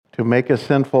to make a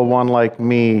sinful one like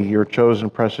me, your chosen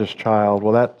precious child.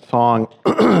 Well, that song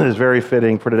is very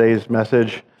fitting for today's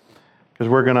message because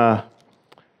we're gonna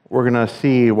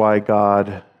see why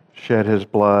God shed His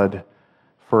blood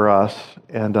for us.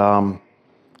 And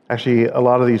actually, a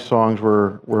lot of these songs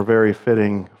were very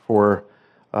fitting for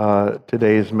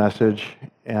today's message.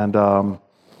 And again,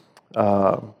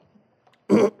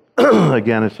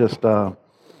 it's just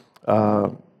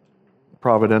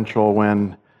providential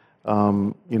when a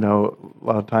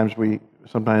lot of times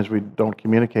sometimes we don't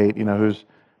communicate, who's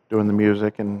doing the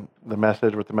music and the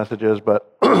message, what the message is,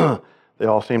 but they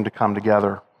all seem to come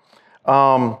together.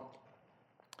 Have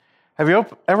you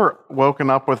ever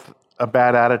woken up with a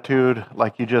bad attitude?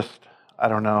 Like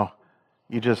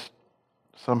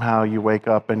somehow you wake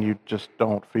up and you just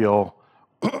don't feel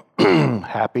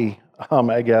happy,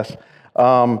 I guess.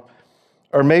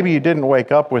 Or maybe you didn't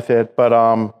wake up with it,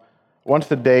 but once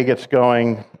the day gets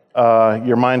going,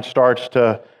 your mind starts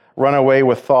to run away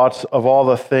with thoughts of all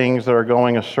the things that are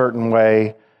going a certain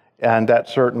way, and that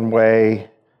certain way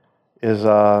is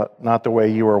not the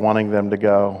way you were wanting them to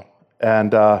go.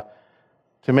 And to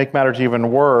make matters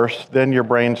even worse, then your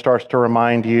brain starts to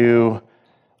remind you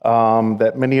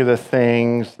that many of the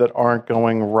things that aren't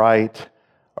going right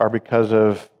are because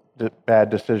of the bad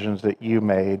decisions that you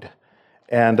made.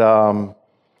 And I'll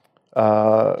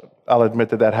admit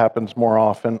that happens more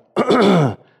often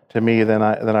to me than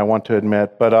I want to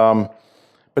admit. But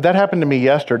that happened to me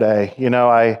yesterday.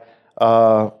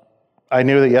 I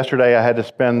knew that yesterday I had to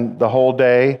spend the whole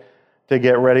day to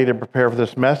get ready to prepare for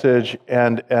this message,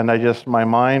 and my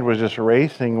mind was just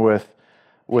racing with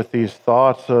these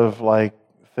thoughts of like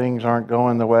things aren't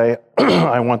going the way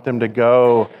I want them to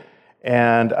go,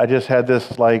 and I just had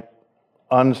this like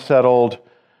unsettled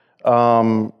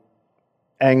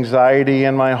anxiety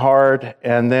in my heart.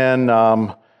 And then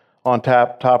on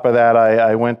top of that,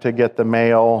 I went to get the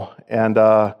mail and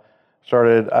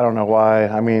started, I don't know why.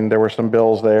 I mean, there were some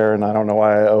bills there, and I don't know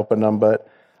why I opened them, but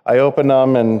I opened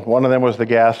them, and one of them was the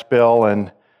gas bill,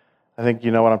 and I think you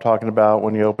know what I'm talking about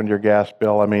when you opened your gas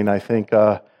bill. I mean, I think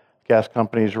gas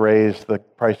companies raised the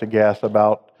price of gas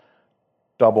about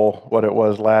double what it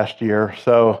was last year.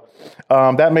 So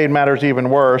that made matters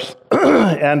even worse.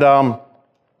 And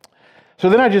so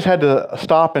then I just had to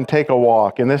stop and take a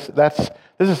walk. And this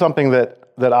is something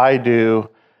that I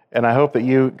do, and I hope that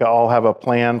you all have a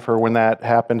plan for when that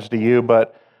happens to you.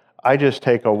 But I just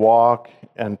take a walk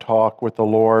and talk with the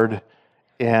Lord.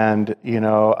 And,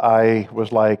 I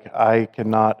was like, I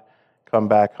cannot come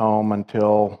back home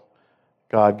until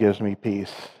God gives me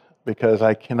peace, because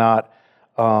I cannot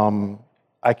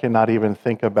even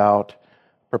think about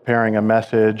preparing a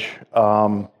message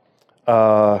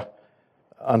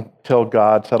until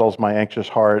God settles my anxious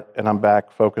heart and I'm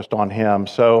back focused on Him.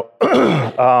 So,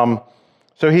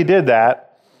 so He did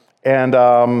that, and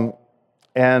God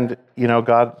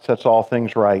sets all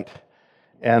things right,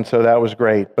 and so that was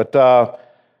great. But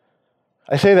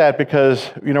I say that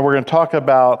because we're going to talk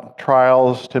about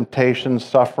trials, temptations,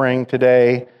 suffering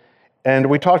today, and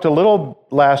we talked a little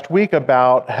last week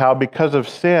about how because of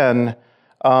sin,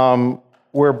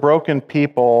 we're broken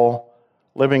people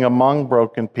living among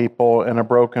broken people in a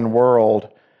broken world.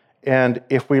 And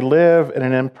if we live in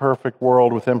an imperfect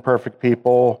world with imperfect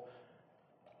people,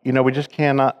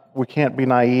 we can't be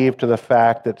naive to the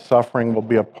fact that suffering will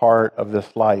be a part of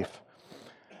this life.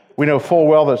 We know full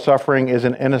well that suffering is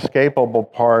an inescapable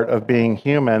part of being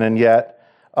human, and yet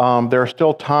there are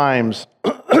still times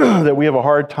that we have a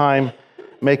hard time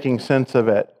making sense of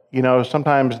it.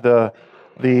 Sometimes the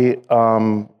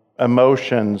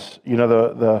emotions,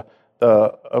 the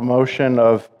emotion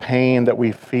of pain that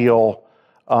we feel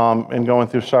in going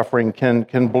through suffering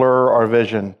can blur our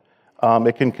vision.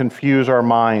 It can confuse our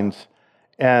minds,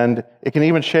 and it can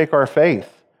even shake our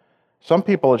faith. Some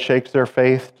people, it shakes their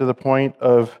faith to the point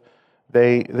of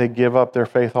they give up their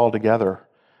faith altogether.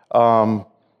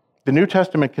 The New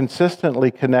Testament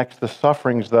consistently connects the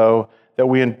sufferings, though, that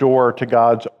we endure to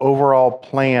God's overall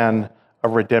plan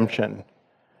of redemption.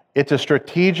 It's a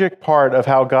strategic part of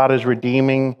how God is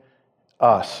redeeming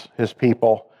us, His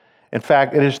people. In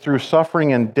fact, it is through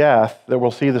suffering and death that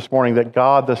we'll see this morning that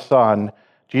God the Son,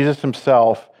 Jesus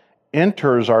Himself,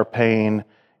 enters our pain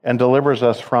and delivers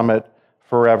us from it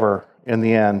forever in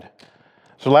the end.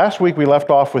 So last week we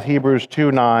left off with Hebrews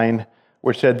 2:9,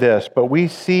 which said this: "But we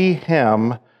see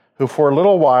Him who for a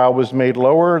little while was made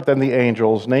lower than the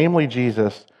angels, namely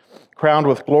Jesus, crowned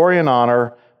with glory and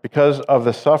honor because of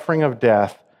the suffering of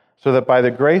death, so that by the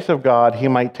grace of God He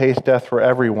might taste death for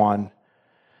everyone."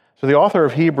 So the author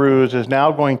of Hebrews is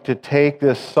now going to take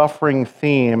this suffering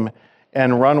theme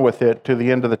and run with it to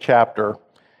the end of the chapter.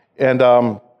 And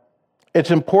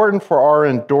It's important for our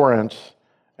endurance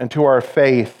and to our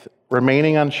faith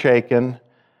remaining unshaken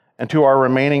and to our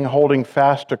remaining holding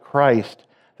fast to Christ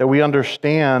that we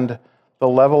understand the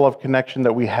level of connection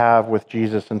that we have with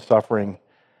Jesus in suffering.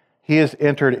 He has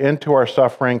entered into our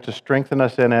suffering to strengthen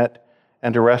us in it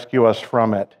and to rescue us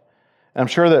from it. I'm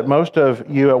sure that most of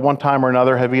you at one time or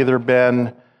another have either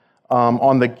been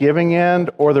on the giving end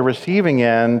or the receiving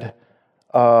end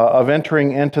of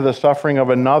entering into the suffering of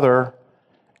another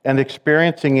and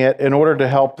experiencing it in order to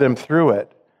help them through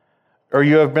it. Or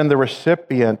you have been the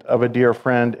recipient of a dear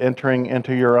friend entering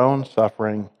into your own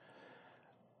suffering.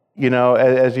 You know,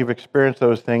 as you've experienced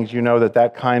those things, you know that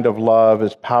that kind of love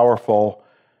is powerful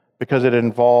because it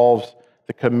involves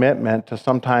the commitment to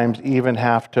sometimes even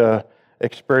have to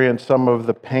experience some of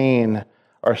the pain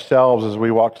ourselves as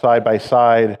we walk side by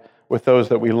side with those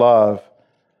that we love.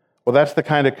 Well, that's the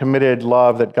kind of committed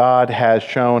love that God has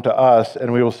shown to us,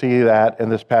 and we will see that in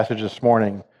this passage this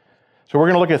morning. So we're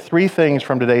going to look at three things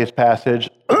from today's passage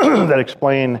that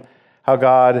explain how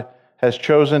God has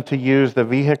chosen to use the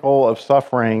vehicle of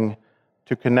suffering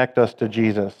to connect us to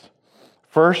Jesus.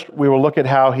 First, we will look at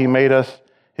how he made us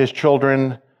his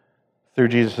children through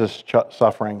Jesus'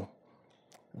 suffering.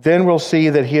 Then we'll see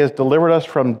that he has delivered us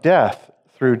from death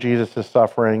through Jesus'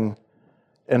 suffering.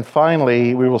 And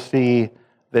finally, we will see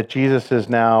that Jesus is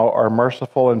now our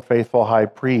merciful and faithful high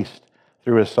priest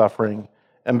through his suffering.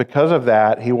 And because of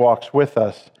that, he walks with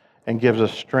us and gives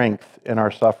us strength in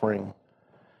our suffering.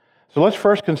 So let's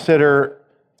first consider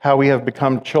how we have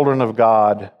become children of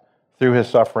God through his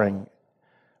suffering.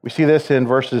 We see this in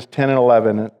verses 10 and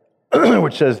 11,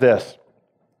 which says this: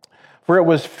 "For it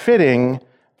was fitting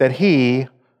that he,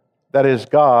 that is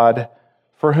God,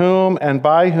 for whom and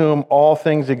by whom all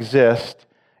things exist,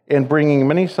 in bringing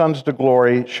many sons to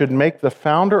glory, should make the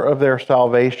founder of their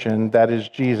salvation, that is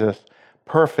Jesus,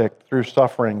 perfect through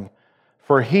suffering.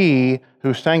 For he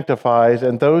who sanctifies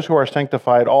and those who are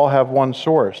sanctified all have one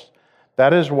source.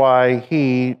 That is why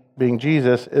he, being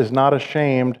Jesus, is not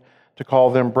ashamed to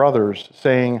call them brothers,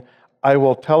 saying, 'I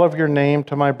will tell of your name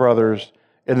to my brothers.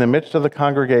 In the midst of the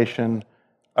congregation,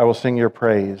 I will sing your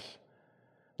praise.'"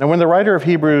 Now, when the writer of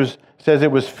Hebrews says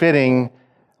it was fitting,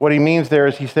 what he means there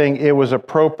is he's saying it was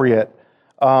appropriate.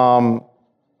 And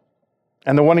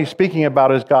the one he's speaking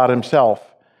about is God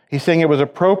himself. He's saying it was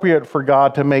appropriate for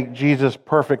God to make Jesus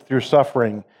perfect through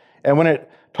suffering. And when it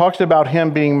talks about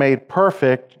him being made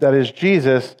perfect, that is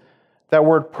Jesus, that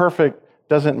word perfect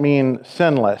doesn't mean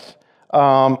sinless.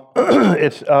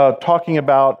 It's talking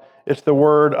about, it's the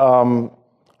word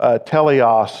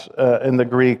teleos in the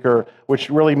Greek, which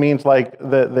really means like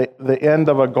the end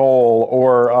of a goal,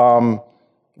 or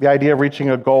the idea of reaching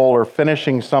a goal or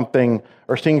finishing something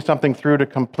or seeing something through to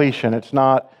completion. It's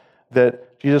not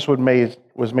that Jesus was made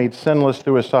sinless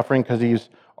through his suffering because he's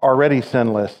already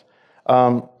sinless.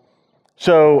 It's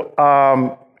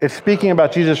speaking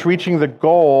about Jesus reaching the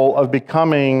goal of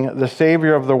becoming the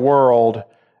Savior of the world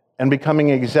and becoming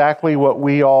exactly what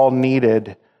we all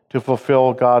needed to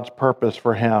fulfill God's purpose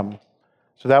for him.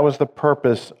 So that was the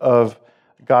purpose of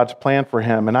God's plan for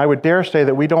him. And I would dare say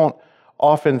that we don't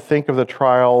often think of the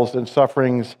trials and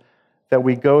sufferings that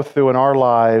we go through in our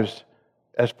lives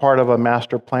as part of a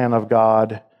master plan of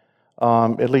God.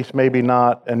 At least maybe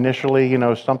not initially.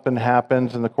 Something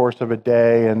happens in the course of a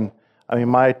day, and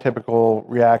my typical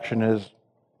reaction is,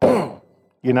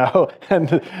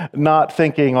 and not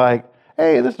thinking like,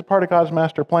 hey, this is part of God's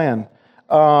master plan.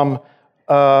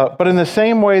 But in the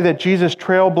same way that Jesus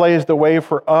trailblazed the way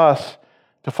for us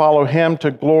to follow him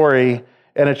to glory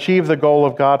and achieve the goal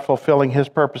of God fulfilling his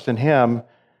purpose in him,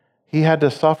 he had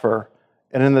to suffer.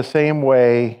 And in the same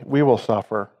way, we will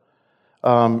suffer.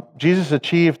 Jesus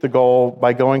achieved the goal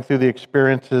by going through the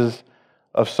experiences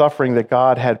of suffering that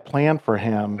God had planned for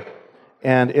him.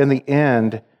 And in the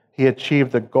end, he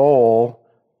achieved the goal,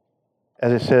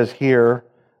 as it says here,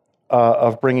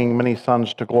 of bringing many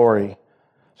sons to glory.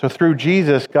 So through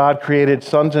Jesus, God created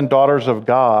sons and daughters of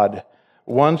God,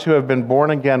 ones who have been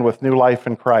born again with new life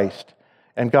in Christ.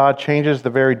 And God changes the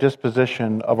very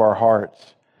disposition of our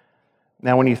hearts.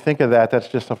 Now, when you think of that, that's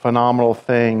just a phenomenal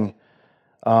thing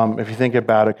if you think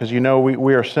about it, because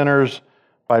we are sinners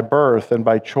by birth and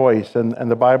by choice,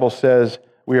 and the Bible says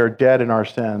we are dead in our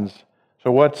sins.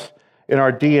 So what's in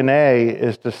our DNA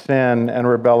is to sin and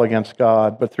rebel against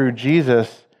God. But through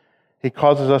Jesus, he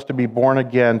causes us to be born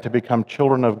again, to become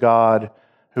children of God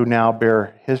who now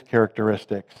bear his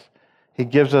characteristics. He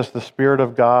gives us the Spirit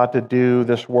of God to do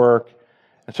this work.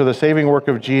 And so the saving work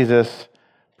of Jesus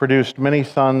produced many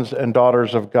sons and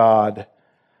daughters of God.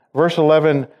 Verse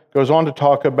 11 goes on to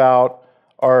talk about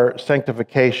our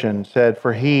sanctification, said,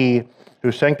 "For he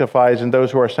who sanctifies and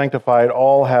those who are sanctified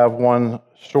all have one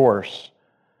source."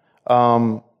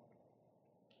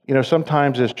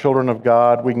 Sometimes as children of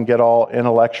God, we can get all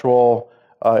intellectual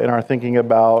in our thinking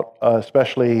about,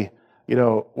 especially,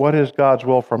 what is God's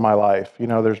will for my life?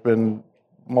 There's been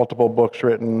multiple books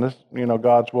written, this,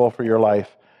 God's will for your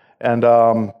life. And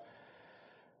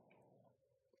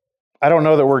I don't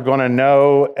know that we're going to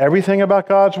know everything about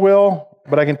God's will,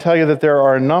 but I can tell you that there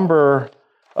are a number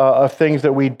of things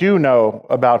that we do know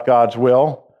about God's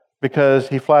will because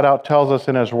he flat out tells us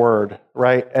in his word,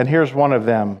 right? And here's one of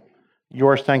them,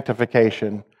 your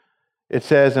sanctification. It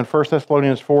says in 1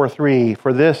 Thessalonians 4:3,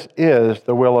 "For this is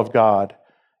the will of God,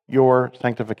 your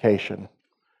sanctification."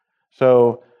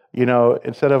 So,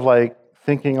 instead of like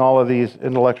thinking all of these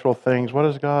intellectual things, what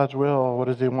is God's will? What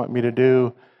does he want me to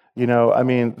do?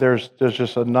 There's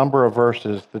just a number of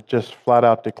verses that just flat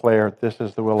out declare this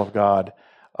is the will of God.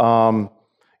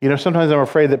 Sometimes I'm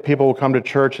afraid that people will come to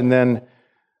church and then,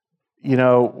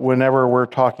 whenever we're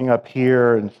talking up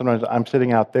here, and sometimes I'm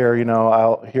sitting out there,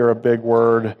 I'll hear a big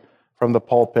word from the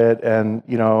pulpit and,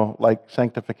 like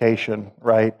sanctification,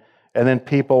 right? And then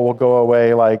people will go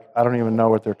away like, I don't even know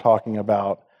what they're talking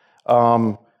about.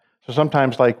 So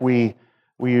sometimes like we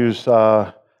use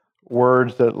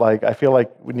words that like I feel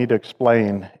like we need to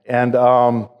explain. And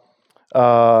so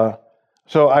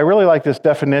I really like this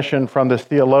definition from this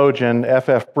theologian,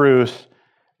 F.F. Bruce,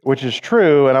 which is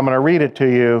true, and I'm going to read it to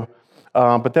you.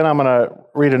 But then I'm going to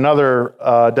read another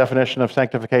definition of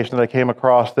sanctification that I came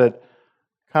across that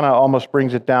kind of almost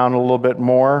brings it down a little bit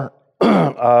more,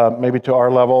 maybe to our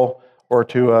level or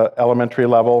to elementary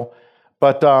level.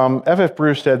 But F.F.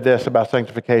 Bruce said this about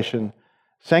sanctification.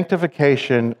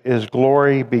 Sanctification is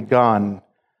glory begun,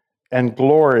 and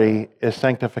glory is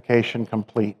sanctification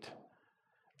complete.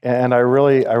 And I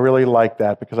really like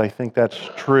that because I think that's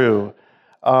true.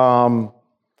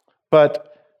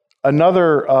 But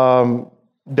another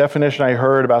definition I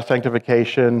heard about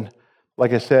sanctification,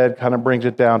 like I said, kind of brings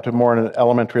it down to more an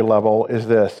elementary level, is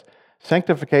this.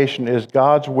 Sanctification is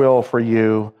God's will for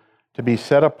you to be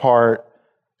set apart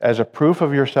as a proof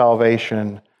of your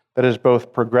salvation that is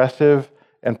both progressive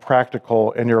and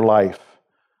practical in your life.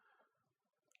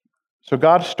 So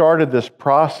God started this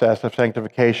process of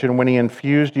sanctification when he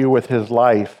infused you with his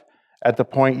life at the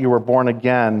point you were born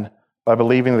again by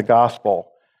believing the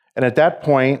gospel. And at that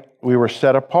point, we were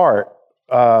set apart.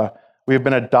 We have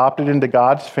been adopted into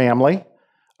God's family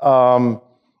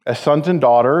as sons and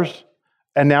daughters,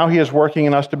 and now he is working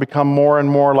in us to become more and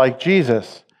more like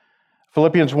Jesus.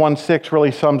 Philippians 1:6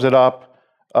 really sums it up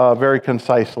very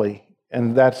concisely,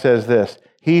 and that says this,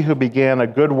 "He who began a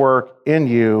good work in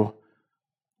you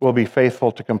will be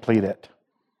faithful to complete it."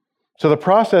 So the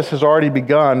process has already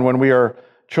begun when we are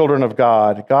children of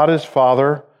God. God is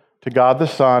Father to God the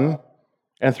Son,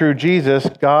 and through Jesus,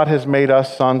 God has made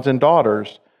us sons and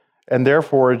daughters, and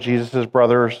therefore Jesus'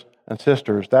 brothers and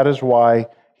sisters. That is why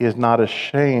he is not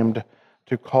ashamed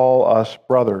to call us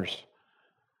brothers.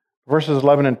 Verses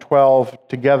 11 and 12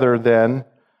 together then,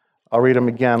 I'll read them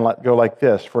again, go like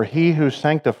this. "For he who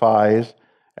sanctifies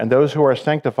and those who are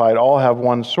sanctified all have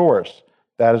one source.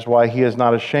 That is why he is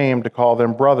not ashamed to call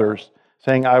them brothers,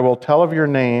 saying, I will tell of your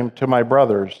name to my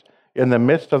brothers. In the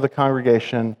midst of the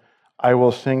congregation, I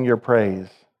will sing your praise."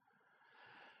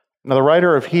 Now, the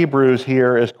writer of Hebrews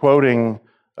here is quoting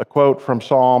a quote from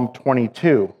Psalm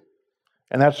 22.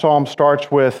 And that psalm starts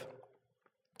with,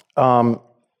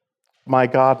 my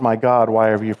God, why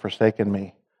have you forsaken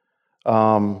me?"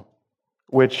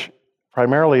 Which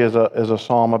primarily is a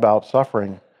psalm about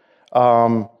suffering.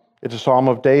 It's a psalm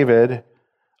of David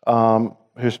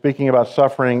who's speaking about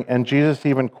suffering, and Jesus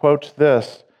even quotes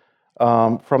this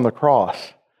from the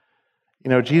cross.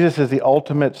 Jesus is the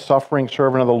ultimate suffering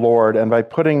servant of the Lord, and by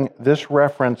putting this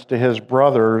reference to his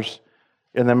brothers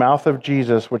in the mouth of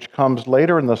Jesus, which comes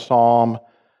later in the psalm,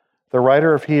 the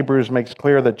writer of Hebrews makes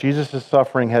clear that Jesus'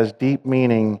 suffering has deep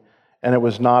meaning, and it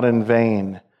was not in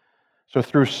vain. So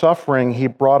through suffering, he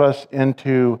brought us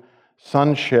into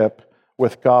sonship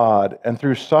with God, and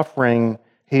through suffering,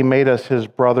 he made us his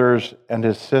brothers and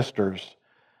his sisters.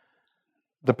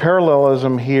 The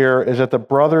parallelism here is that the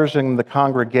brothers in the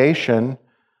congregation,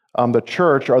 the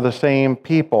church, are the same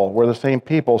people. We're the same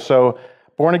people. So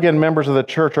born-again members of the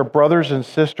church are brothers and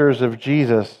sisters of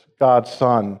Jesus, God's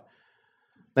Son.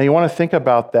 Now you want to think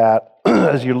about that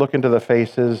as you look into the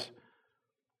faces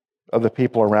of the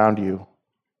people around you.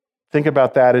 Think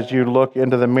about that as you look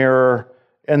into the mirror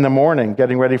in the morning,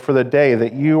 getting ready for the day,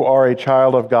 that you are a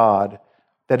child of God,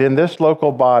 that in this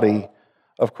local body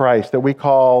of Christ that we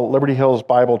call Liberty Hills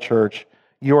Bible Church,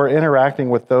 you are interacting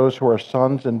with those who are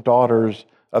sons and daughters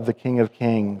of the King of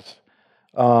Kings.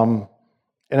 And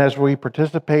as we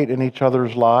participate in each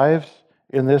other's lives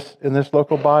in this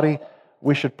local body,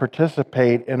 we should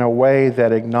participate in a way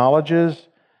that acknowledges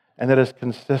and that is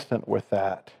consistent with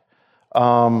that.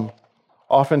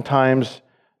 Oftentimes,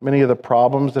 many of the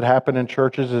problems that happen in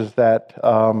churches is that,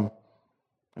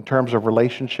 in terms of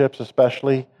relationships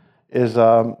especially, is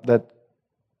that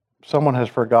someone has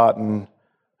forgotten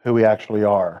who we actually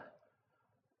are.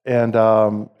 And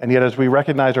yet, as we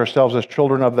recognize ourselves as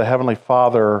children of the Heavenly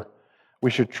Father,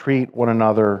 we should treat one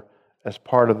another as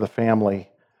part of the family.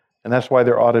 And that's why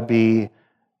there ought to be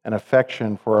an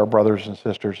affection for our brothers and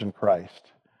sisters in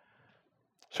Christ.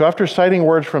 So after citing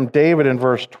words from David in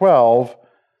verse 12,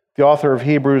 the author of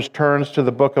Hebrews turns to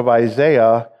the book of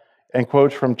Isaiah and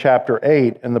quotes from chapter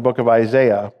 8 in the book of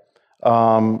Isaiah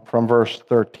from verse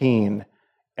 13.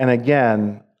 And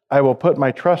again, I will put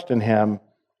my trust in him.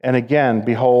 And again,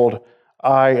 behold,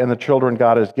 I and the children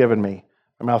God has given me.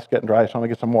 My mouth's getting dry, so I'm going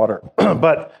to get some water.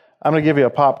 But I'm going to give you a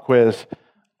pop quiz.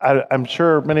 I'm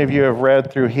sure many of you have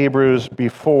read through Hebrews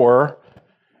before,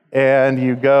 and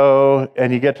you go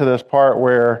and you get to this part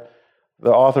where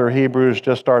the author of Hebrews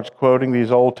just starts quoting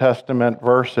these Old Testament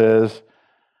verses.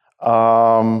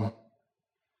 Have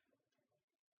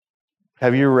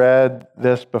you read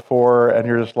this before and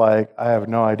you're just like, I have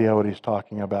no idea what he's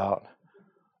talking about?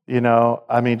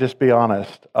 I mean, just be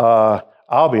honest.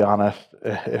 I'll be honest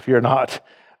if you're not.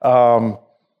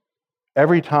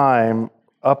 Every time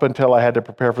up until I had to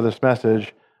prepare for this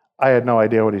message, I had no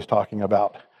idea what he's talking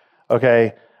about.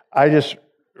 Okay? I just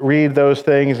read those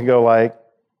things and go like,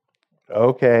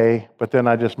 okay, but then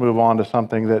I just move on to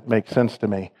something that makes sense to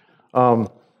me.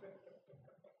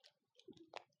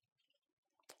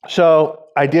 So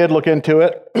I did look into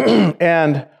it,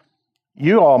 and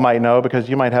you all might know because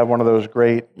you might have one of those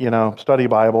great, study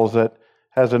Bibles that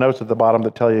has the notes at the bottom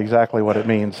that tell you exactly what it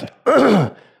means.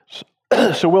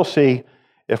 So we'll see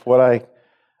if what I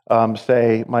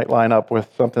say might line up with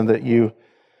something that you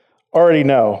already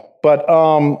know. But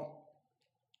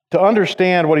to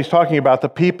understand what he's talking about, the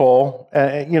people,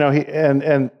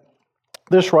 and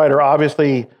this writer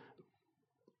obviously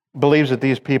believes that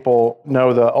these people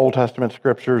know the Old Testament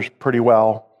scriptures pretty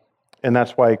well, and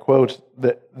that's why he quotes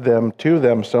them to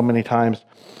them so many times.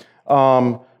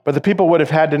 But the people would have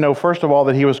had to know, first of all,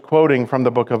 that he was quoting from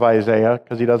the book of Isaiah,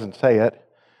 because he doesn't say it.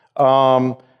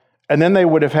 And then they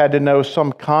would have had to know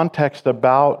some context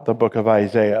about the book of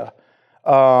Isaiah.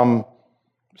 So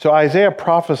Isaiah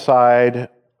prophesied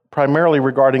primarily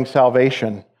regarding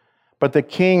salvation, but the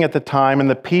king at the time and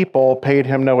the people paid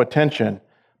him no attention.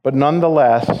 But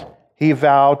nonetheless, he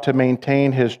vowed to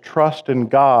maintain his trust in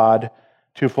God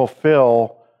to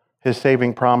fulfill his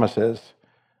saving promises.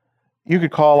 You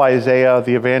could call Isaiah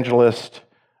the evangelist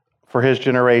for his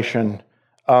generation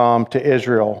to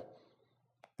Israel.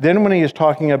 Then when he is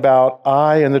talking about,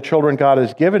 I and the children God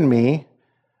has given me,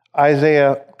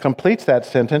 Isaiah completes that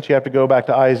sentence. You have to go back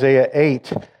to Isaiah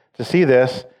 8 to see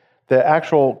this. The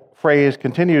actual phrase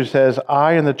continues, says,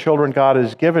 I and the children God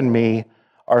has given me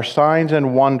are signs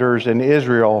and wonders in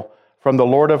Israel from the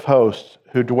Lord of hosts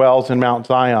who dwells in Mount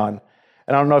Zion.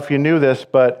 And I don't know if you knew this,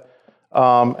 but,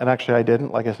 and actually I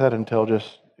didn't, like I said, until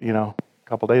just, a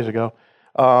couple days ago.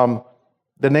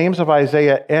 The names of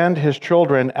Isaiah and his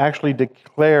children actually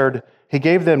he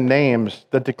gave them names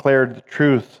that declared the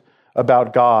truth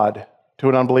about God to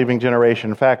an unbelieving generation.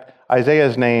 In fact,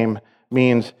 Isaiah's name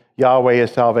means Yahweh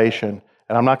is salvation.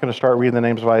 And I'm not going to start reading the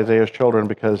names of Isaiah's children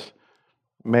because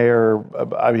Meir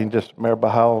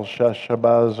Bahal,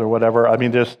 Shabaz, or whatever.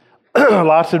 Just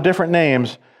lots of different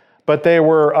names. But they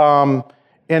were,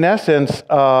 in essence,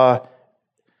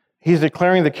 he's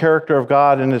declaring the character of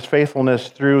God and his faithfulness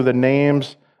through the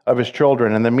names of his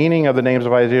children. And the meaning of the names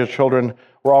of Isaiah's children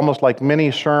were almost like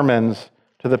mini sermons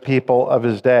to the people of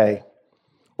his day.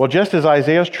 Well, just as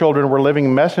Isaiah's children were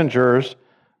living messengers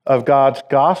of God's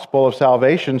gospel of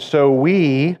salvation, so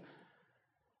we,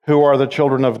 who are the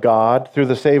children of God, through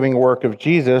the saving work of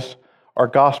Jesus, are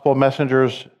gospel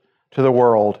messengers to the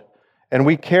world. And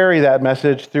we carry that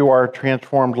message through our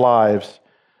transformed lives.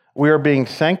 We are being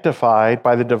sanctified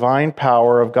by the divine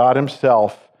power of God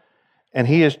himself, and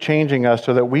he is changing us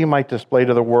so that we might display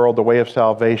to the world the way of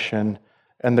salvation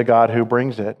and the God who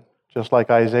brings it. Just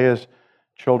like Isaiah's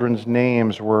children's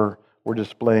names were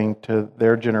displaying to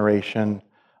their generation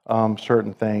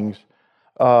certain things.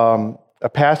 A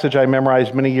passage I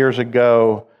memorized many years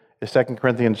ago is 2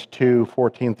 Corinthians 2,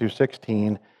 14 through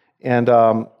 16. And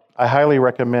I highly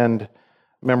recommend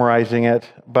memorizing it,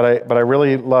 but I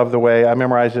really love the way I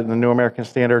memorized it in the New American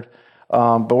Standard.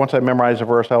 But once I memorize a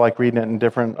verse, I like reading it in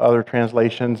different other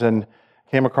translations. And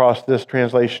came across this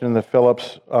translation in the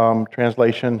Phillips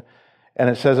translation, and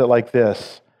it says it like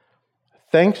this: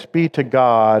 "Thanks be to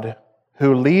God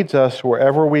who leads us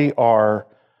wherever we are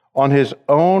on his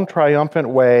own triumphant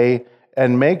way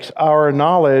and makes our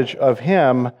knowledge of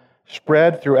him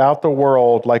spread throughout the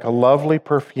world like a lovely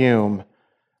perfume.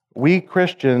 We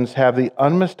Christians have the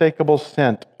unmistakable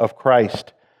scent of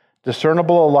Christ,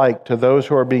 discernible alike to those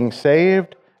who are being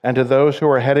saved and to those who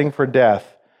are heading for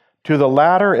death. To the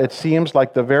latter, it seems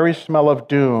like the very smell of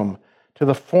doom. To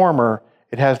the former,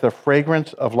 it has the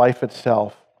fragrance of life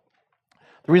itself."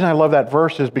 The reason I love that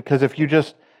verse is because if you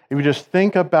just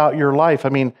think about your life, I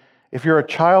mean, if you're a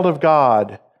child of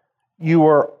God, you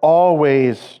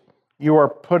are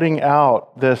putting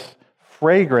out this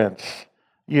fragrance,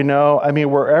 I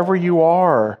mean, wherever you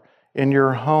are, in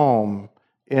your home,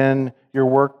 in your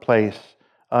workplace,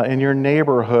 in your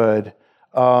neighborhood,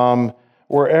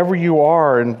 wherever you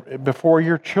are, and before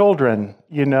your children,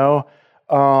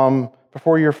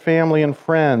 before your family and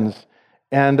friends.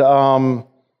 And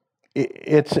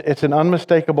it's an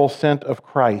unmistakable scent of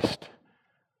Christ.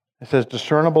 It says,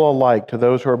 discernible alike to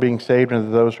those who are being saved and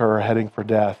to those who are heading for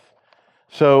death.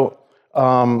 So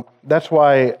that's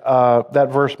why that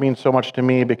verse means so much to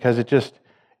me, because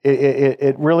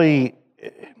it really,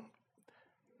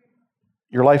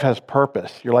 your life has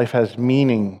purpose, your life has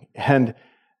meaning, and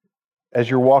as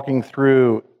you're walking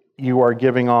through, you are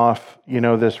giving off,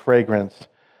 this fragrance.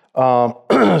 So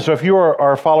if you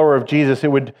are a follower of Jesus,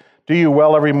 it would do you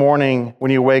well every morning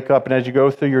when you wake up and as you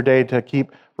go through your day to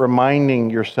keep reminding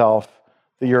yourself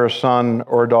that you're a son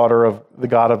or a daughter of the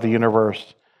God of the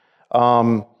universe.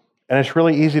 And it's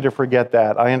really easy to forget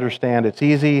that. I understand. It's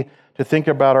easy to think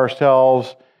about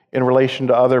ourselves in relation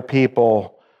to other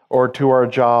people or to our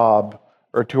job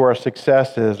or to our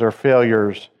successes or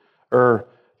failures or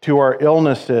to our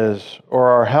illnesses or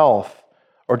our health,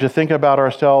 or to think about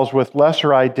ourselves with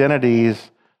lesser identities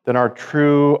than our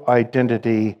true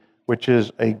identity, which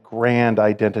is a grand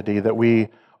identity, that we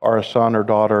are a son or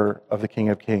daughter of the King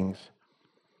of Kings.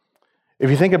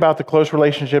 If you think about the close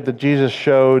relationship that Jesus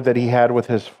showed that he had with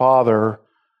his Father,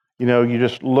 you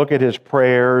just look at his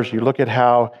prayers, you look at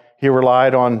how he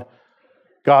relied on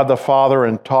God the Father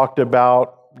and talked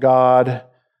about God.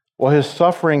 Well, his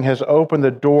suffering has opened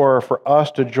the door for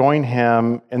us to join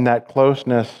him in that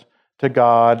closeness to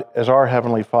God as our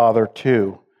Heavenly Father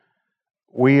too.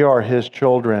 We are his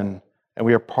children, and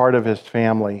we are part of his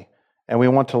family, and we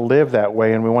want to live that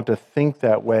way, and we want to think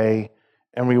that way,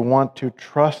 and we want to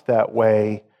trust that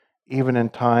way even in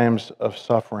times of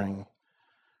suffering.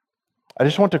 I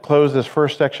just want to close this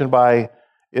first section by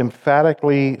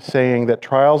emphatically saying that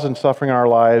trials and suffering in our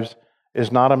lives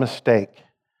is not a mistake,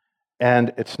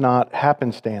 and it's not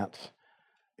happenstance.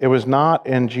 It was not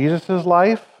in Jesus'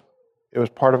 life. It was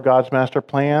part of God's master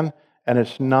plan, and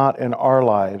it's not in our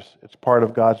lives. It's part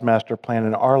of God's master plan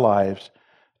in our lives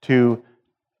to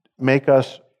make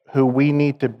us who we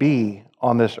need to be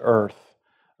on this earth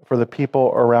for the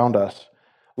people around us.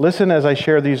 Listen as I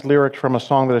share these lyrics from a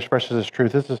song that expresses this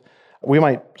truth. We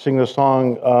might sing this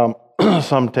song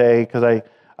someday, because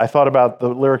I thought about the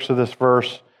lyrics of this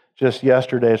verse just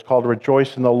yesterday. It's called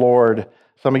 "Rejoice in the Lord."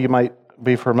 Some of you might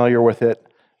be familiar with it.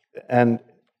 And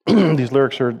these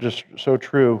lyrics are just so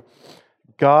true.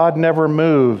 God never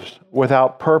moves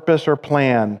without purpose or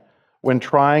plan when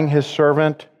trying his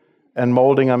servant and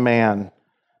molding a man.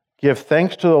 Give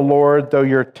thanks to the Lord, though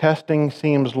your testing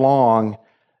seems long.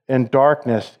 In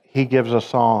darkness, he gives a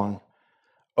song.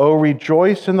 Oh,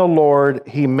 rejoice in the Lord,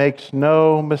 he makes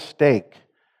no mistake.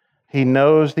 He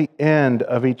knows the end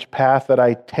of each path that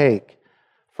I take.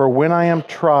 For when I am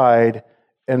tried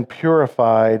and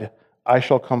purified, I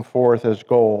shall come forth as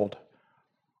gold.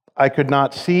 I could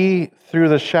not see through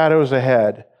the shadows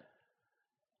ahead.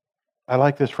 I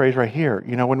like this phrase right here,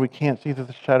 when we can't see through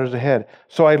the shadows ahead.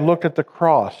 So I looked at the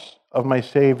cross of my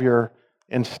Savior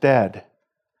instead.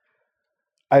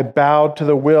 I bowed to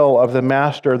the will of the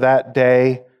Master that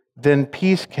day. Then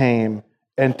peace came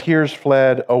and tears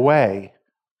fled away.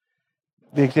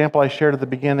 The example I shared at the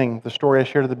beginning, the story I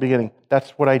shared at the beginning,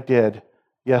 that's what I did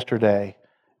yesterday.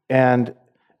 And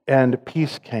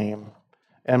peace came,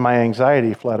 and my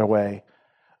anxiety fled away.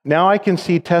 Now I can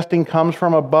see testing comes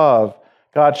from above.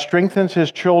 God strengthens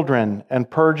his children and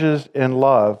purges in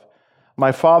love.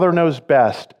 My Father knows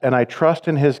best, and I trust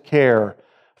in his care.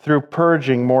 Through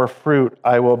purging, more fruit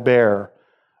I will bear.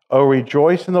 Oh,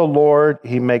 rejoice in the Lord,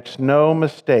 he makes no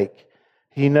mistake.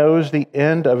 He knows the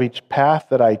end of each path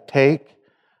that I take.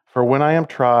 For when I am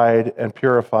tried and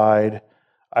purified,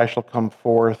 I shall come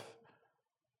forth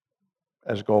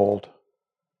as gold.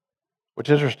 What's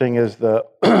interesting is the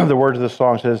the words of the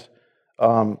song says,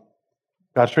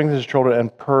 God strengthens his children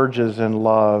and purges in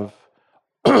love.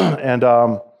 And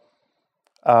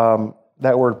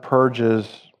that word purges,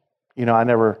 I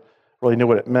never really knew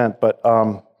what it meant, but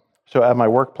so at my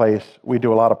workplace, we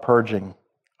do a lot of purging,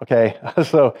 okay?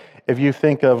 So if you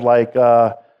think of like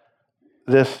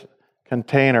this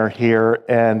container here,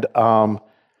 and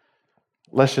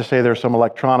let's just say there's some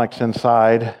electronics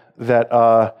inside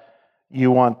that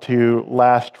you want to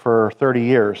last for 30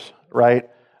 years, right?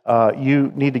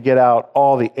 You need to get out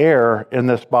all the air in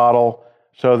this bottle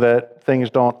so that things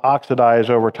don't oxidize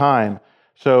over time.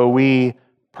 So we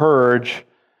purge,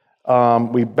 we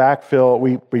backfill,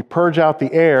 we purge out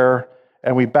the air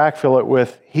and we backfill it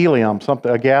with helium,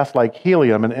 a gas like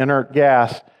helium, an inert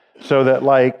gas, so that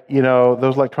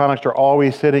those electronics are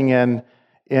always sitting in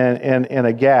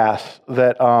a gas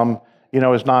that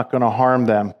is not going to harm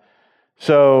them.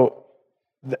 So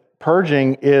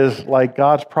purging is like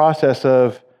God's process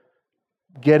of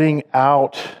getting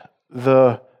out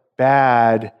the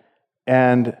bad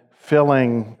and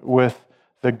filling with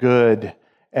the good.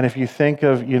 And if you think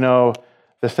of, the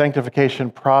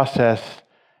sanctification process,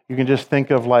 you can just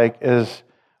think of God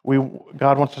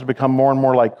wants us to become more and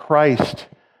more like Christ.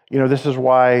 This is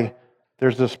why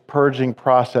there's this purging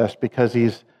process, because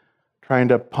he's trying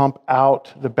to pump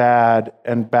out the bad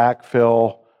and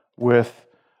backfill with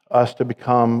us to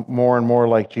become more and more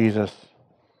like Jesus.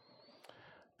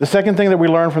 The second thing that we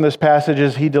learn from this passage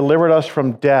is he delivered us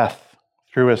from death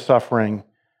through his suffering.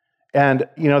 And,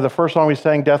 the first song we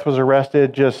sang, Death Was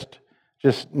Arrested, just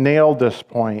nailed this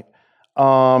point.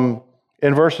 In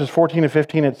verses 14 and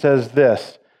 15, it says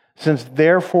this: "Since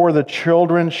therefore the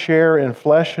children share in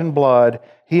flesh and blood,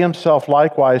 he himself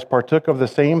likewise partook of the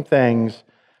same things,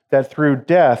 that through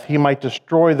death he might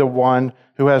destroy the one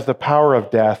who has the power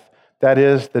of death, that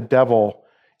is, the devil,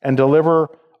 and deliver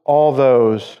all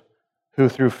those who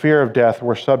through fear of death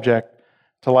were subject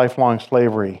to lifelong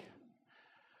slavery."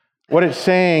 What it's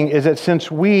saying is that since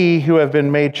we who have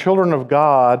been made children of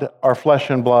God are flesh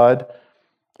and blood,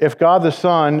 if God the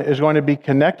Son is going to be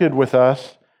connected with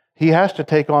us, he has to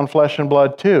take on flesh and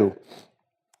blood too.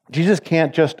 Jesus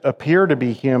can't just appear to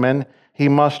be human. He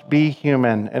must be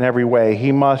human in every way.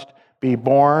 He must be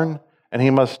born and he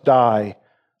must die,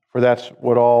 for that's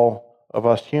what all of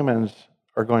us humans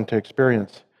are going to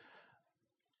experience.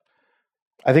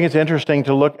 I think it's interesting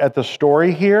to look at the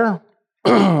story here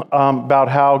about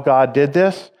how God did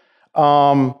this.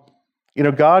 God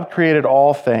created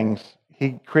all things.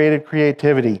 He created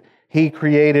creativity. He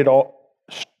created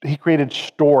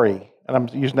story, and I'm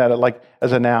using that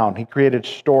as a noun. He created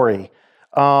story.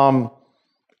 I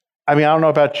don't know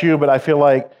about you, but I feel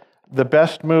like the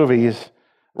best movies,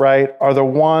 right, are the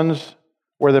ones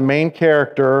where the main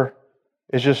character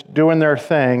is just doing their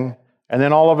thing, and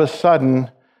then all of a sudden,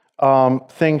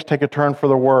 things take a turn for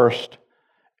the worst,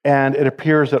 and it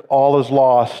appears that all is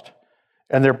lost,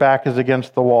 and their back is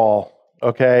against the wall,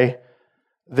 okay?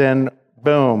 Then,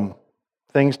 boom,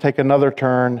 things take another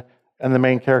turn, and the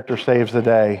main character saves the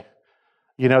day.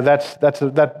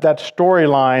 That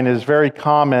storyline is very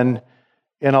common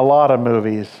in a lot of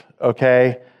movies,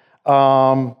 okay?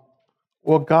 Well,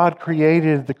 God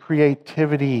created the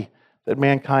creativity that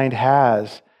mankind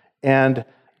has, and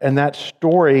that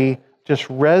story just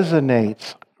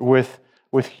resonates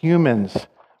with humans.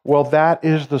 Well, that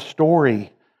is the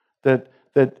story that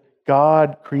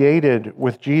God created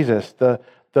with Jesus.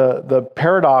 The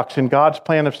paradox in God's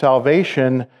plan of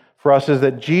salvation for us is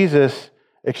that Jesus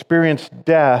experienced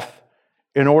death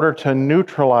in order to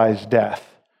neutralize death.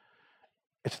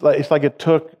 It's like it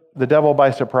took the devil by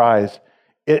surprise.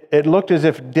 It looked as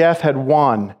if death had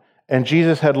won and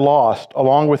Jesus had lost,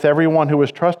 along with everyone who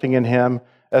was trusting in him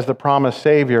as the promised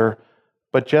Savior,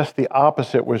 but just the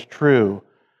opposite was true.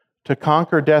 To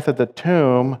conquer death at the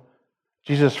tomb,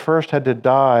 Jesus first had to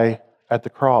die at the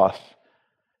cross.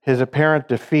 His apparent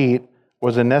defeat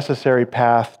was a necessary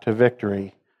path to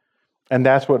victory. And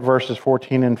that's what verses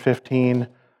 14 and 15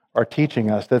 are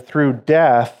teaching us, that through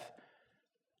death,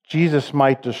 Jesus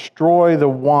might destroy the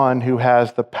one who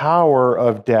has the power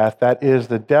of death, that is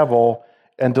the devil,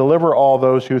 and deliver all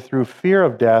those who through fear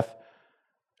of death,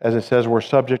 as it says, were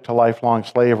subject to lifelong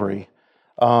slavery.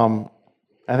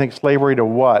 I think slavery to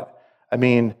what?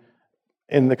 In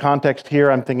the context here,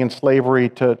 I'm thinking slavery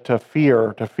to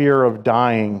fear of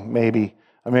dying, maybe.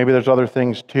 Or maybe there's other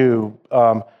things too.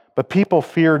 But people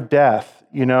fear death,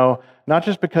 not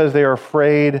just because they are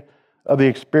afraid of the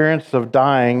experience of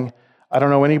dying. I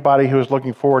don't know anybody who is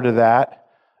looking forward to that.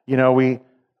 We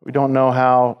don't know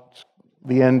how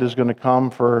the end is going to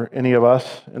come for any of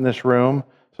us in this room.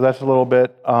 So that's a little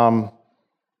bit,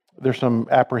 there's some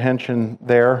apprehension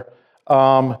there.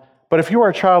 But if you are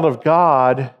a child of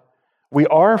God, we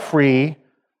are free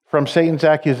from Satan's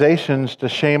accusations to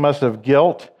shame us of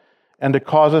guilt and to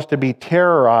cause us to be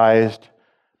terrorized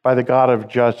by the God of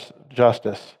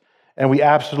justice. And we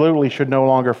absolutely should no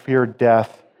longer fear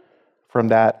death from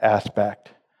that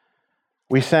aspect.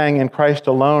 We sang In Christ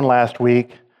Alone last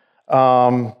week,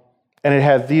 and it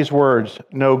had these words,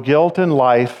 no guilt in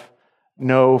life,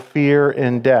 no fear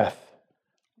in death.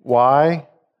 Why?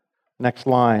 Next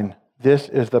line, this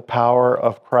is the power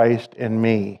of Christ in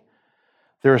me.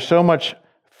 There is so much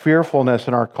fearfulness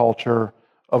in our culture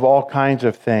of all kinds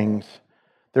of things.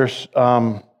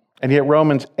 And yet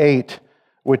Romans 8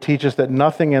 would teach us that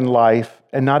nothing in life,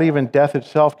 and not even death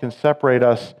itself, can separate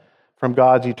us from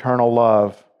God's eternal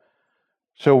love.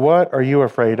 So what are you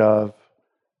afraid of?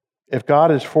 If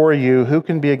God is for you, who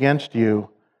can be against you?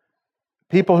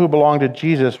 People who belong to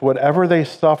Jesus, whatever they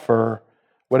suffer,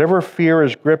 whatever fear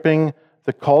is gripping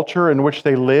the culture in which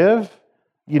they live,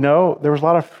 there was a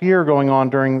lot of fear going on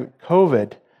during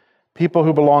COVID. People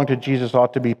who belong to Jesus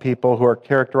ought to be people who are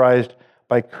characterized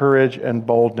by courage and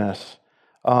boldness.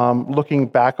 Looking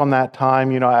back on that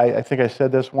time, I think I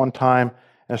said this one time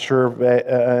in a survey,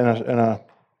 in a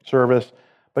service,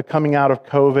 but coming out of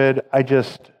COVID,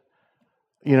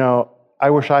 I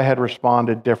wish I had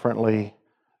responded differently,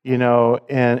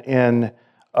 in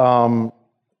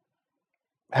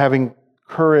having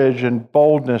courage and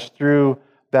boldness through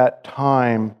that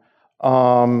time.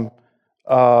 But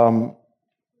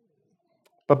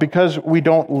because we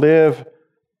don't live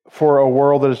for a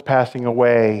world that is passing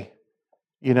away,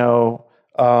 we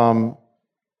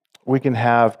can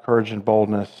have courage and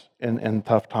boldness in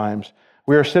tough times.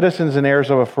 We are citizens and heirs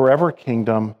of a forever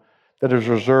kingdom that is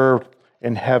reserved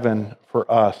in heaven for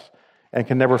us and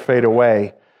can never fade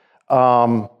away.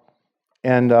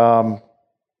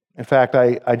 In fact,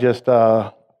 I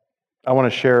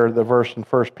want to share the verse in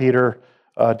 1 Peter.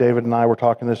 David and I were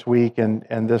talking this week,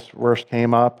 and this verse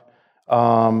came up.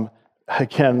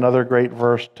 Again, another great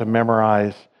verse to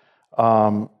memorize,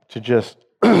 to just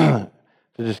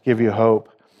give you hope.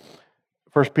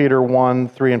 1 Peter 1,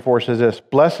 3 and 4 says this,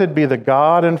 Blessed be the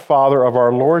God and Father of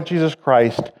our Lord Jesus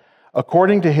Christ.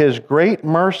 According to his great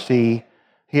mercy,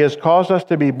 he has caused us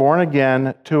to be born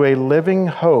again to a living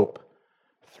hope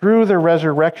through the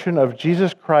resurrection of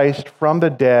Jesus Christ from the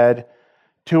dead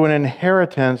to an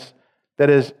inheritance that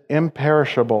is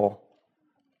imperishable,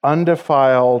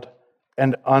 undefiled,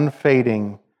 and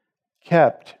unfading,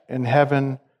 kept in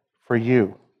heaven for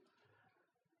you.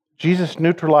 Jesus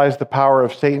neutralized the power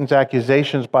of Satan's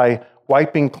accusations by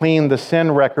wiping clean the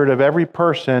sin record of every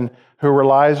person who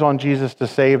relies on Jesus to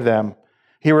save them.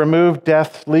 He removed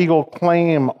death's legal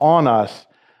claim on us.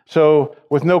 So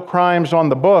with no crimes on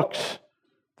the books,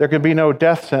 there could be no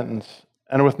death sentence.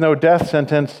 And with no death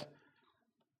sentence,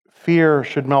 fear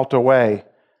should melt away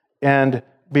and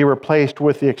be replaced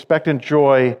with the expectant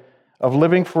joy of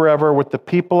living forever with the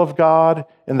people of God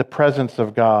in the presence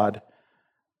of God.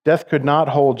 Death could not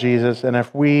hold Jesus, and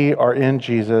if we are in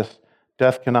Jesus,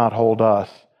 death cannot hold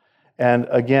us. And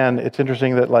again, it's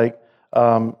interesting that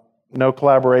no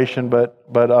collaboration,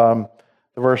 but the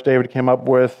verse David came up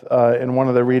with in one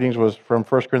of the readings was from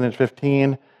 1 Corinthians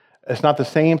 15. It's not the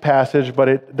same passage, but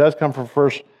it does come from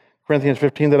 1 Corinthians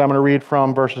 15 that I'm going to read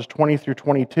from verses 20 through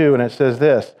 22, and it says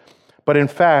this, But in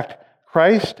fact,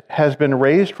 Christ has been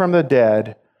raised from the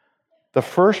dead, the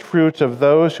first fruits of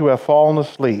those who have fallen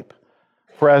asleep.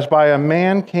 For as by a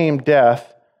man came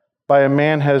death, by a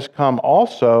man has come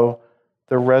also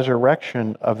the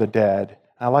resurrection of the dead.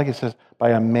 I like it says,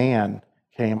 by a man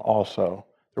came also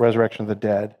the resurrection of the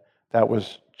dead. That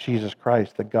was Jesus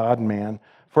Christ, the God-man.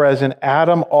 For as in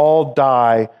Adam all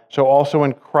die, so also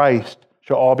in Christ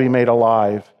shall all be made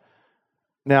alive.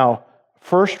 Now,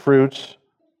 first fruits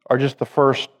are just the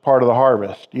first part of the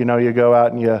harvest. You go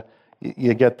out and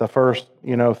you get the first,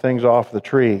 things off the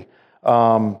tree.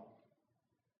 But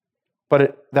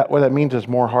what that means is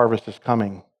more harvest is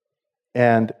coming.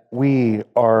 And we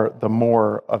are the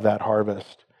more of that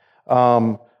harvest.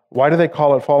 Why do they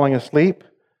call it falling asleep?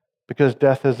 Because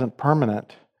death isn't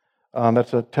permanent.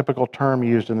 That's a typical term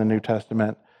used in the New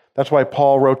Testament. That's why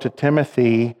Paul wrote to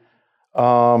Timothy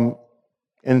in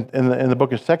the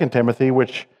book of 2 Timothy,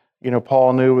 which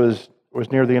Paul knew was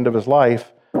near the end of his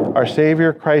life. Our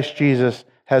Savior Christ Jesus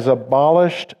has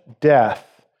abolished death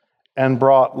and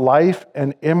brought life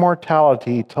and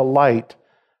immortality to light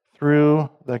through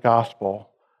the gospel.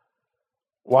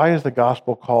 Why is the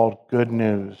gospel called good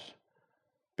news?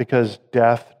 Because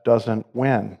death doesn't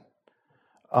win.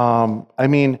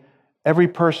 Every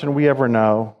person we ever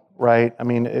know, right?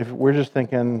 If we're just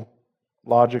thinking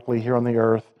logically here on the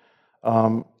earth,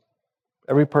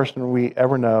 every person we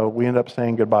ever know, we end up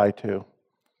saying goodbye to.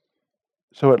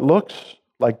 So it looks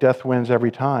like death wins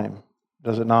every time,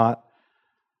 does it not?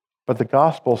 But the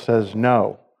gospel says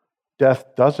no,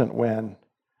 death doesn't win.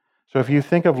 So if you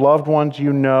think of loved ones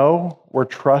you know were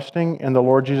trusting in the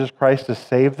Lord Jesus Christ to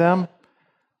save them,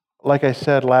 like I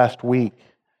said last week,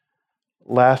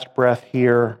 last breath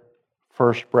here,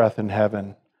 first breath in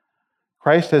heaven.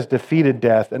 Christ has defeated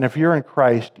death, and if you're in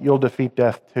Christ, you'll defeat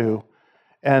death too.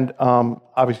 And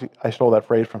obviously, I stole that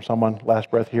phrase from someone, last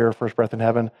breath here, first breath in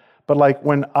heaven. But like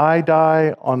when I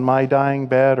die on my dying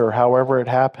bed, or however it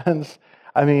happens,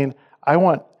 I mean, I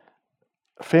want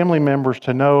family members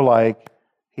to know, like,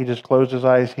 he just closed his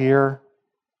eyes here.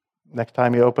 Next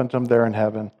time he opens them, they're in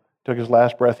heaven. Took his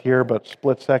last breath here, but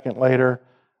split second later,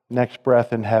 next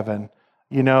breath in heaven.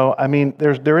 You know, I mean,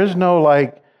 there is no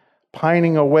like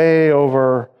pining away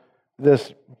over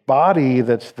this body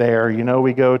that's there. You know,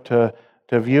 we go to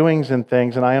viewings and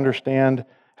things, and I understand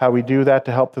how we do that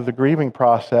to help through the grieving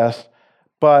process,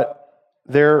 but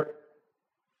there's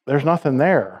nothing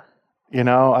there. You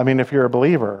know, I mean, if you're a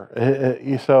believer,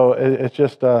 it's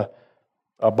just a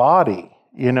body.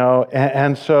 You know,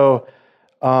 and so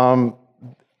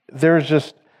there's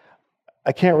just,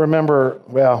 I can't remember.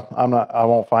 Well, I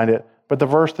won't find it. But the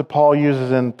verse that Paul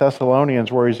uses in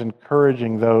Thessalonians, where he's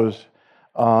encouraging those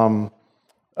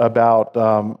about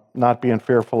not being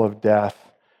fearful of death,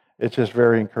 it's just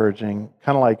very encouraging.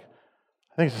 Kind of like,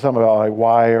 I think it's something about like,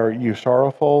 why are you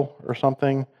sorrowful or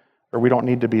something? Or we don't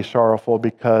need to be sorrowful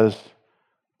because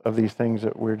of these things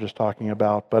that we're just talking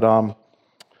about. But I'll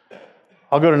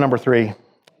go to number 3.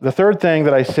 The third thing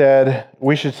that I said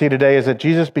we should see today is that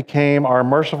Jesus became our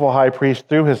merciful high priest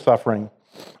through his suffering.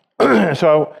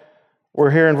 So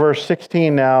we're here in verse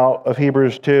 16 now of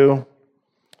Hebrews 2.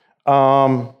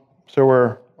 So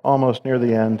we're almost near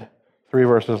the end. 3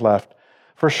 verses left.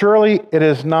 For surely it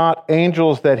is not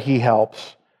angels that he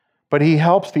helps, but he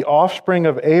helps the offspring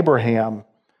of Abraham.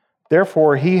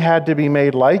 Therefore, he had to be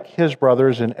made like his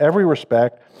brothers in every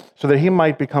respect, so that he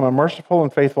might become a merciful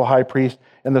and faithful high priest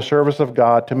in the service of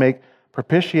God to make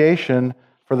propitiation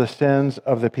for the sins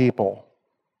of the people.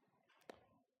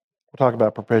 We'll talk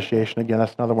about propitiation again.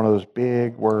 That's another one of those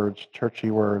big words, churchy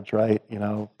words, right? You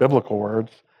know, biblical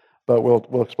words, but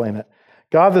we'll explain it.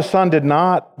 God the Son did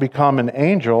not become an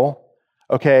angel.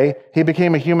 Okay, he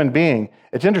became a human being.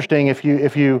 It's interesting if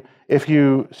you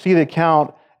see the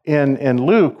account in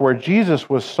Luke where Jesus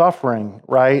was suffering,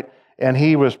 right? And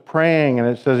he was praying, and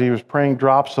it says he was praying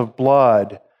drops of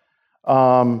blood.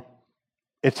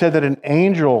 It said that an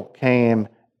angel came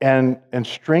and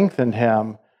strengthened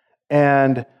him,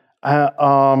 and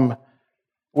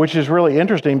which is really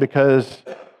interesting because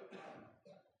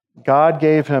God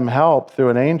gave him help through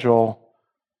an angel,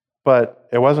 but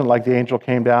it wasn't like the angel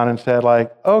came down and said,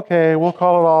 like, okay, we'll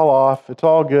call it all off. It's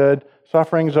all good.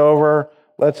 Suffering's over.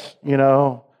 Let's,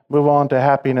 move on to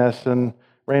happiness and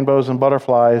rainbows and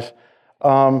butterflies.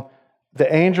 The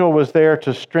angel was there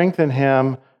to strengthen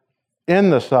him in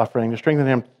the suffering, to strengthen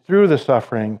him through the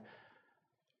suffering.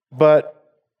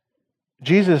 But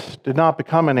Jesus did not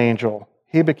become an angel.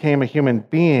 He became a human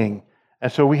being.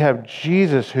 And so we have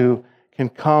Jesus who can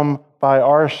come by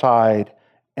our side,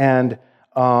 and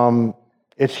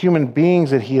it's human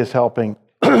beings that he is helping,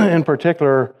 in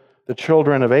particular, the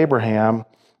children of Abraham,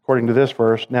 according to this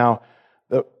verse. Now,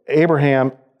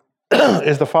 Abraham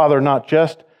is the father not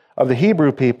just of the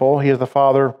Hebrew people, he is the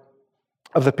father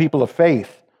of the people of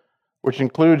faith, which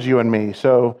includes you and me.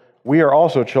 So we are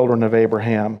also children of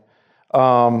Abraham.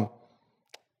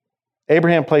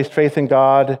 Abraham placed faith in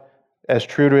God as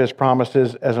true to his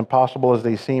promises, as impossible as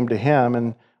they seemed to him,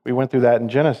 and we went through that in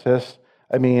Genesis.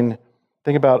 I mean,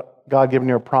 think about God giving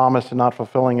you a promise and not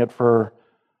fulfilling it for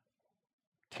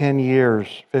 10 years,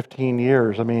 15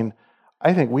 years. I mean,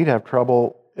 I think we'd have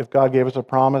trouble if God gave us a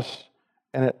promise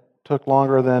and it took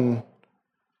longer than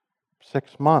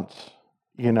 6 months.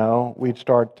 We'd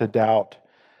start to doubt.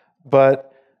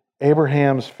 But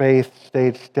Abraham's faith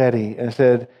stayed steady, and it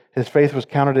said his faith was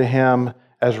counted to him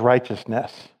as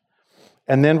righteousness.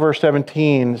 And then verse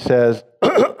 17 says,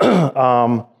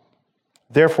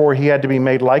 therefore he had to be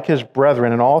made like his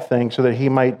brethren in all things, so that he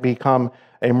might become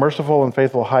a merciful and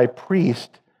faithful high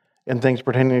priest in things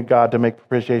pertaining to God to make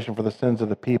propitiation for the sins of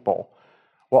the people.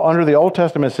 Well, under the Old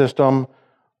Testament system,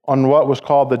 on what was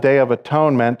called the Day of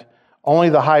Atonement, only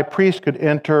the high priest could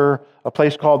enter a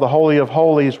place called the Holy of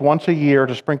Holies once a year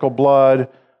to sprinkle blood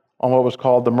on what was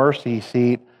called the mercy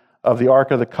seat of the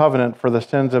Ark of the Covenant for the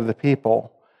sins of the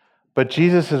people. But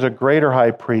Jesus is a greater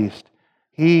high priest.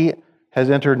 He has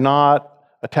entered not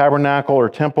a tabernacle or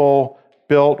temple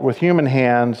built with human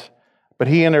hands, but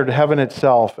he entered heaven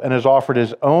itself and has offered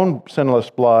his own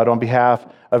sinless blood on behalf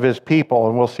of his people.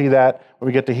 And we'll see that when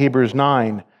we get to Hebrews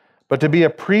 9. But to be a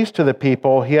priest to the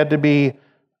people, he had to be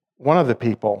one of the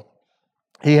people.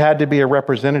 He had to be a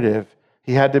representative.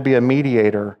 He had to be a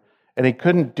mediator. And he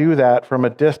couldn't do that from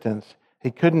a distance. He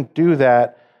couldn't do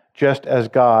that just as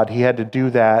God. He had to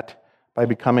do that by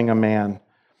becoming a man.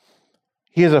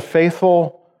 He is a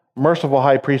faithful, merciful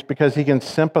high priest because he can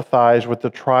sympathize with the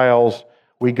trials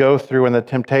we go through and the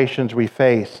temptations we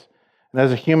face. And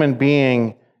as a human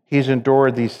being, he's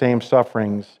endured these same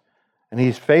sufferings. And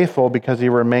he's faithful because he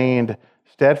remained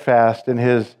steadfast in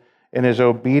his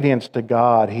obedience to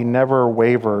God. He never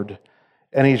wavered.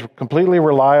 And he's completely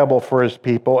reliable for his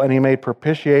people, and he made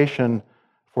propitiation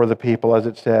for the people, as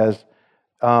it says,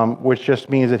 which just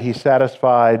means that he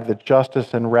satisfied the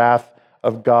justice and wrath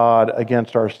of God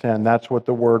against our sin. That's what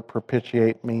the word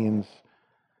propitiate means.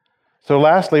 So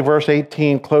lastly, verse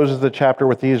 18 closes the chapter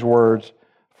with these words,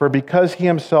 "For because he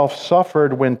himself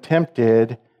suffered when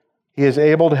tempted, he is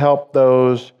able to help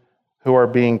those who are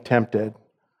being tempted."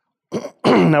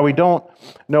 Now, we don't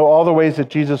know all the ways that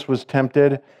Jesus was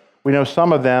tempted. We know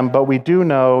some of them, but we do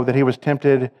know that he was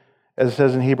tempted, as it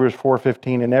says in Hebrews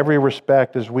 4:15, in every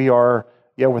respect as we are,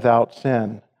 yet without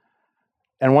sin.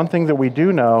 And one thing that we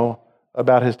do know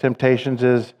about his temptations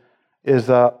is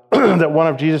that one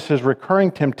of Jesus'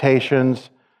 recurring temptations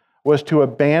was to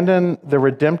abandon the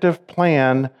redemptive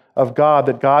plan of God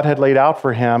that God had laid out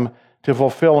for him to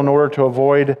fulfill in order to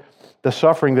avoid the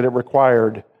suffering that it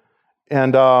required.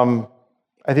 And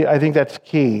I think that's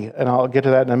key, and I'll get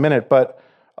to that in a minute. But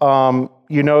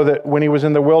you know that when he was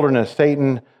in the wilderness,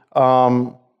 Satan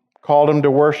called him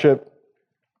to worship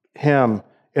him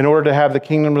in order to have the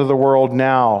kingdoms of the world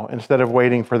now instead of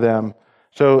waiting for them.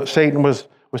 So Satan was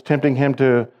tempting him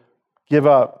to give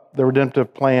up the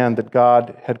redemptive plan that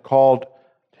God had called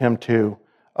him to.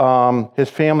 His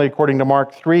family, according to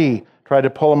Mark 3, tried to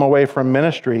pull him away from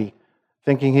ministry,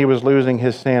 thinking he was losing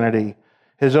his sanity.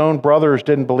 His own brothers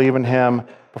didn't believe in him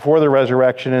before the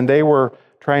resurrection, and they were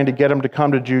trying to get him to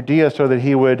come to Judea so that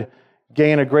he would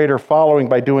gain a greater following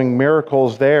by doing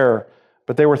miracles there.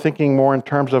 But they were thinking more in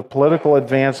terms of political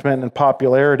advancement and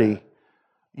popularity.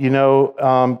 You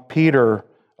know, Peter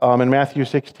in Matthew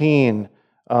 16,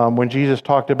 when Jesus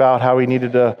talked about how he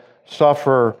needed to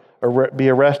suffer, or be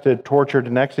arrested, tortured,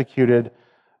 and executed,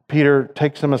 Peter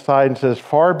takes him aside and says,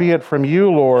 "Far be it from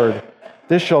you, Lord,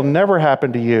 this shall never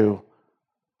happen to you."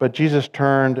 But Jesus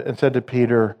turned and said to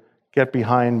Peter, "Get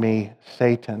behind me,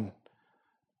 Satan.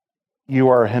 You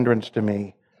are a hindrance to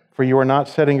me, for you are not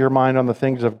setting your mind on the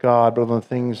things of God, but on the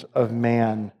things of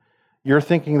man." You're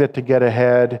thinking that to get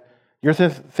ahead, you're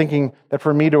thinking that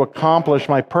for me to accomplish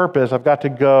my purpose, I've got to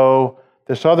go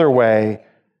this other way,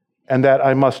 and that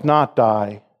I must not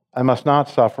die, I must not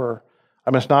suffer,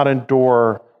 I must not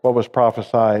endure what was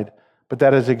prophesied. But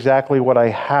that is exactly what I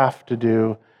have to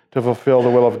do to fulfill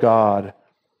the will of God.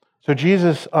 So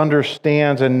Jesus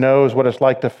understands and knows what it's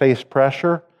like to face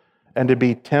pressure and to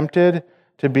be tempted,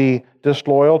 to be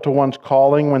disloyal to one's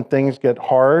calling when things get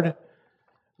hard.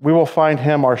 We will find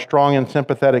him our strong and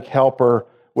sympathetic helper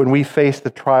when we face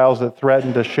the trials that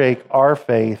threaten to shake our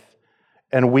faith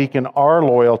and weaken our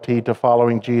loyalty to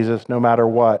following Jesus no matter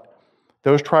what.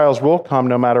 Those trials will come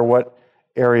no matter what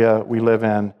area we live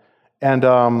in. And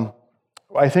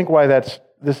I think why this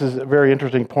is a very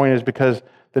interesting point is because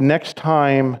the next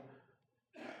time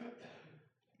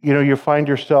you find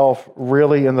yourself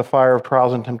really in the fire of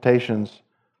trials and temptations,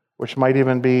 which might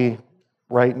even be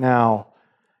right now,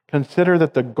 consider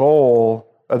that the goal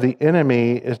of the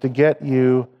enemy is to get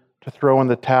you to throw in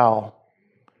the towel,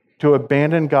 to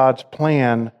abandon God's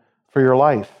plan for your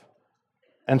life.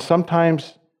 And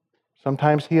sometimes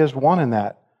he has won in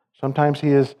that. Sometimes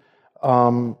he has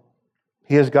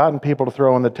gotten people to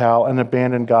throw in the towel and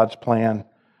abandon God's plan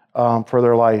for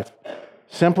their life,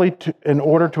 simply in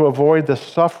order to avoid the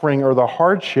suffering or the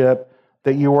hardship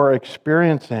that you are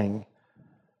experiencing.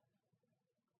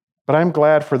 But I'm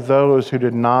glad for those who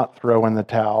did not throw in the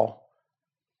towel.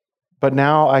 But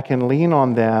now I can lean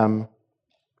on them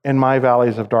in my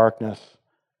valleys of darkness,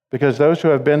 because those who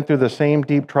have been through the same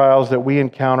deep trials that we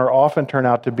encounter often turn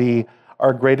out to be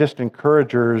our greatest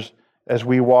encouragers as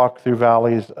we walk through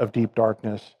valleys of deep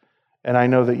darkness. And I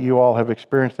know that you all have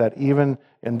experienced that. Even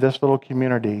in this little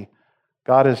community,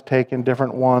 God has taken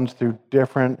different ones through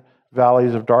different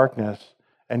valleys of darkness,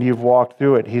 and you've walked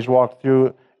through it. He's walked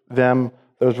through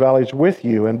those valleys with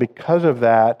you. And because of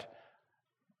that,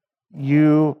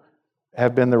 you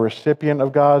have been the recipient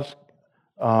of God's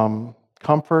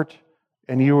comfort,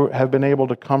 and you have been able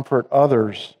to comfort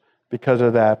others because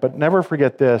of that. But never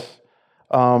forget this.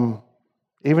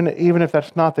 Even if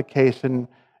that's not the case, and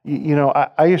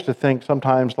I used to think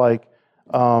sometimes like,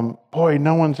 boy,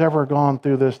 no one's ever gone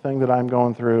through this thing that I'm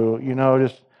going through.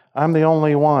 Just I'm the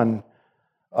only one.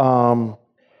 Um,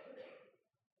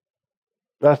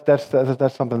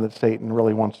 that's something that Satan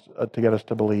really wants to get us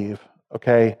to believe.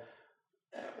 Okay,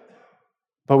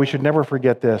 but we should never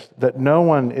forget this: that no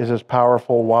one is as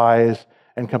powerful, wise,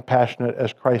 and compassionate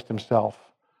as Christ Himself.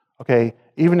 Okay,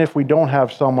 even if we don't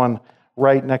have someone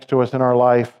right next to us in our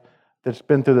life that's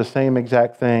been through the same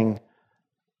exact thing,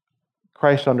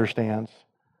 Christ understands.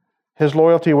 His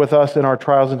loyalty with us in our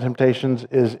trials and temptations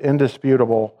is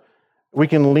indisputable. We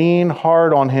can lean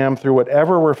hard on Him through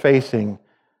whatever we're facing.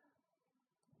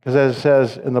 Because as it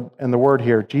says in the word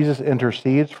here, Jesus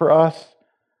intercedes for us,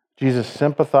 Jesus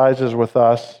sympathizes with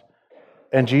us,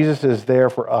 and Jesus is there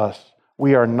for us.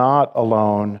 We are not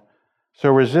alone.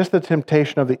 So resist the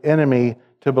temptation of the enemy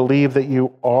to believe that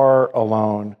you are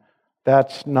alone.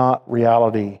 That's not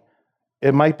reality.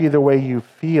 It might be the way you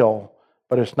feel,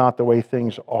 but it's not the way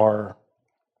things are.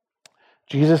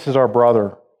 Jesus is our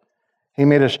brother. He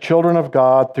made us children of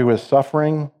God through His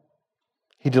suffering.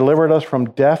 He delivered us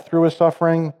from death through His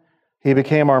suffering. He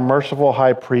became our merciful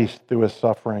high priest through His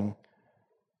suffering.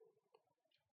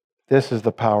 This is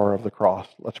the power of the cross.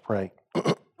 Let's pray.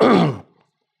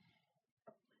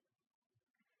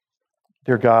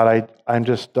 Dear God, I'm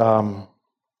just, sometimes,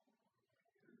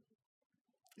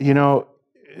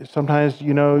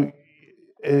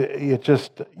 it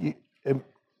just,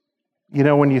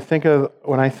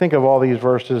 when I think of all these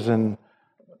verses and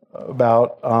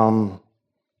about,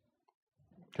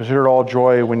 consider it all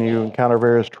joy when you encounter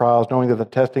various trials, knowing that the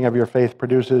testing of your faith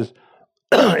produces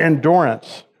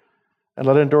endurance. And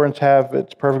let endurance have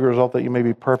its perfect result that you may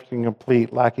be perfect and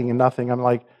complete, lacking in nothing. I'm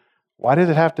like, why does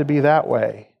it have to be that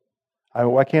way?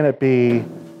 Why can't it be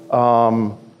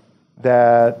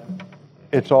that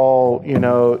it's all,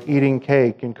 eating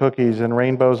cake and cookies and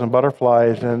rainbows and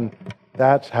butterflies, and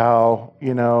that's how,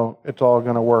 it's all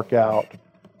going to work out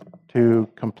to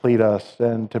complete us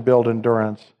and to build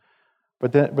endurance.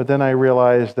 But then I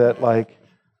realized that, like,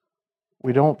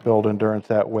 we don't build endurance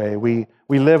that way. We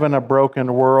live in a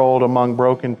broken world among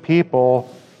broken people,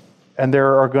 and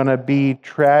there are going to be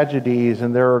tragedies,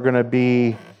 and there are going to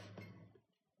be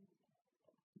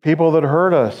people that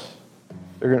hurt us.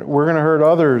 We're going to hurt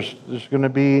others. There's going to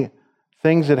be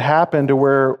things that happen to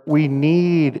where we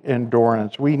need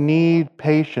endurance. We need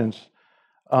patience,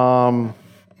 or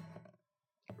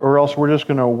else we're just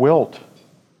going to wilt.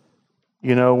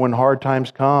 When hard times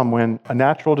come, when a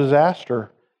natural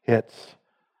disaster hits,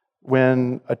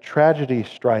 when a tragedy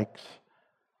strikes.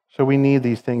 So we need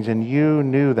these things, and you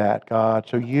knew that, God.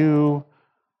 So your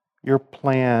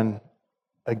plan,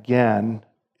 again,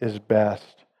 is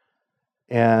best.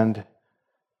 And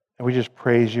we just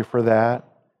praise you for that.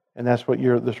 And that's what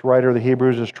this writer of the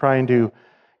Hebrews is trying to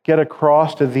get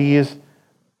across to these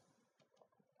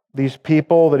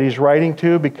people that he's writing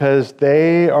to, because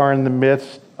they are in the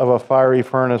midst of a fiery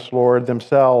furnace, Lord,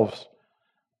 themselves.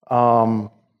 And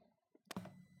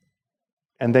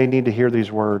they need to hear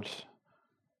these words,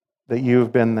 that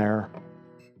you've been there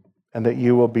and that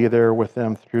you will be there with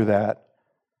them through that.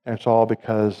 And it's all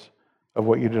because of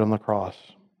what you did on the cross.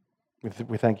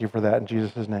 We thank you for that in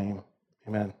Jesus' name.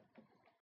 Amen.